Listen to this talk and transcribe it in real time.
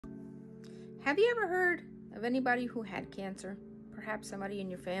Have you ever heard of anybody who had cancer? Perhaps somebody in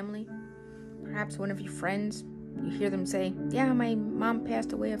your family? Perhaps one of your friends? You hear them say, yeah, my mom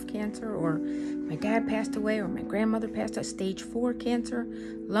passed away of cancer, or my dad passed away, or my grandmother passed away, stage 4 cancer,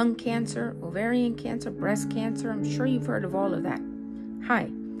 lung cancer, ovarian cancer, breast cancer. I'm sure you've heard of all of that. Hi,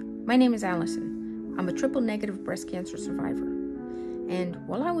 my name is Allison. I'm a triple negative breast cancer survivor. And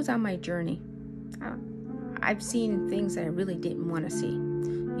while I was on my journey, I've seen things that I really didn't want to see.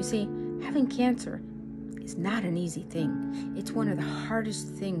 You see, having cancer is not an easy thing. It's one of the hardest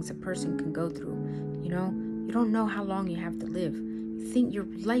things a person can go through. You don't know how long you have to live. You think your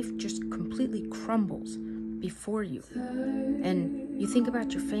life just completely crumbles before you. And you think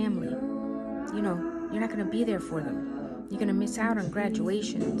about your family. You're not going to be there for them. You're going to miss out on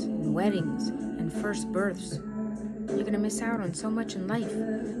graduations and weddings and first births. You're going to miss out on so much in life.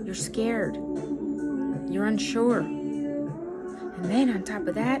 You're scared. You're unsure. And then on top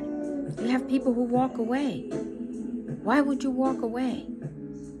of that, you have people who walk away. Why would you walk away?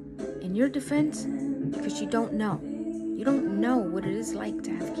 In your defense, because you don't know. You don't know what it is like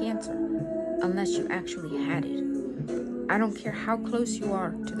to have cancer unless you actually had it. I don't care how close you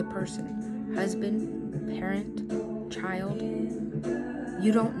are to the person, husband, parent, child.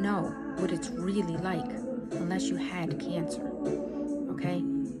 You don't know what it's really like unless you had cancer. Okay?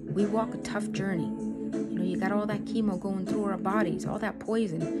 We walk a tough journey. You got all that chemo going through our bodies, all that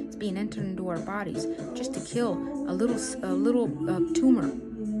poison is being entered into our bodies just to kill a little tumor.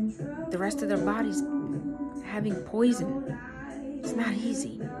 The rest of their bodies having poison. It's not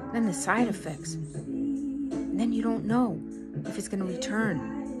easy. Then the side effects. And then you don't know if it's going to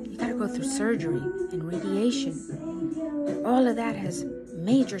return. You got to go through surgery and radiation. And all of that has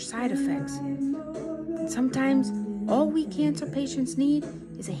major side effects. And sometimes all we cancer patients need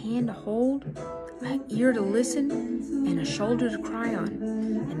is a hand to hold, an ear to listen, and a shoulder to cry on.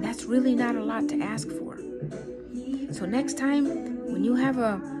 And that's really not a lot to ask for. So next time, when you have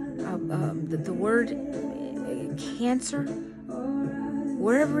the word cancer,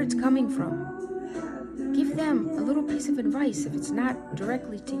 wherever it's coming from, give them a little piece of advice if it's not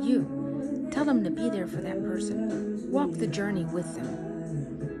directly to you. Tell them to be there for that person. Walk the journey with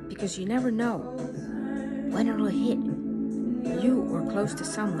them. Because you never know when it'll hit you or close to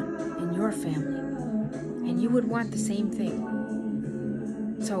someone in your family. And you would want the same thing.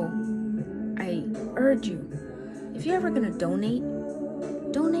 So, I urge you, if you're ever going to donate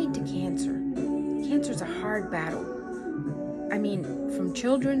to cancer. Cancer's a hard battle. I mean, from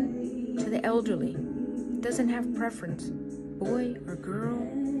children to the elderly. It doesn't have preference. Boy or girl,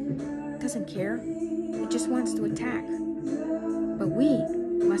 doesn't care. It just wants to attack. But we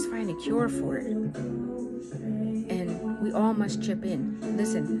must find a cure for it. And we all must chip in.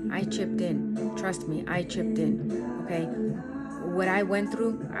 Listen, I chipped in. Trust me, I chipped in. Okay? What I went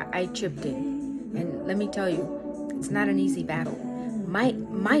through, I chipped in. And let me tell you, it's not an easy battle.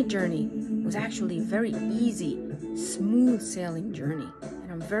 My journey was actually a very easy, smooth sailing journey.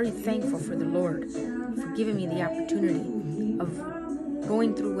 And I'm very thankful for the Lord for giving me the opportunity of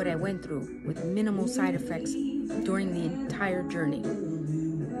going through what I went through with minimal side effects during the entire journey.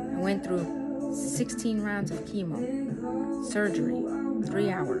 I went through 16 rounds of chemo, surgery, 3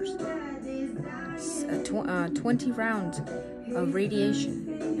 hours, 20 rounds of radiation,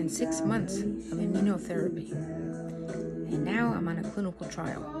 and 6 months of immunotherapy. And now I'm on a clinical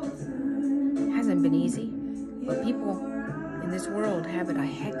trial. It hasn't been easy, but people in this world have it a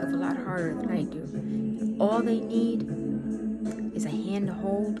heck of a lot harder than I do. All they need is a hand to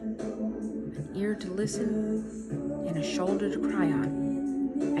hold, an ear to listen, and a shoulder to cry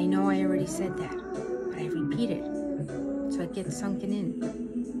on. I know I already said that, but I repeat it so it gets sunken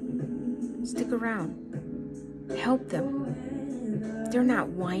in. Stick around. Help them. They're not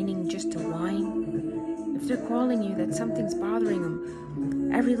whining just to whine. If they're calling you that something's bothering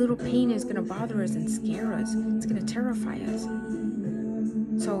them, every little pain is going to bother us and scare us. It's going to terrify us.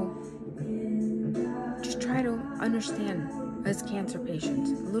 So, just try to understand us cancer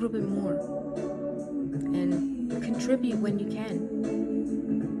patients a little bit more. And contribute when you can.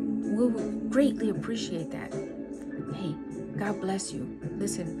 We'll greatly appreciate that. Hey, God bless you.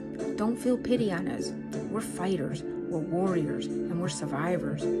 Listen, don't feel pity on us. We're fighters, we're warriors, and we're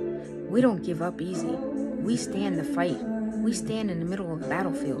survivors. We don't give up easy. We stand the fight. We stand in the middle of the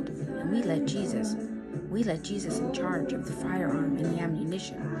battlefield, and we let Jesus in charge of the firearm and the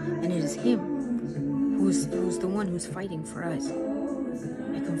ammunition. And it is Him who's the one who's fighting for us.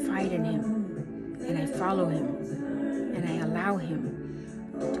 I confide in Him, and I follow Him, and I allow Him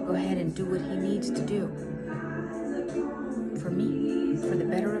to go ahead and do what He needs to do. For me, for the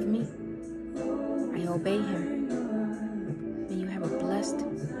better of me, I obey Him. May you have a blessed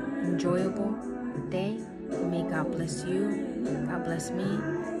enjoyable day. May God bless you, God bless me,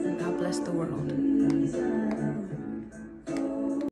 and God bless the world.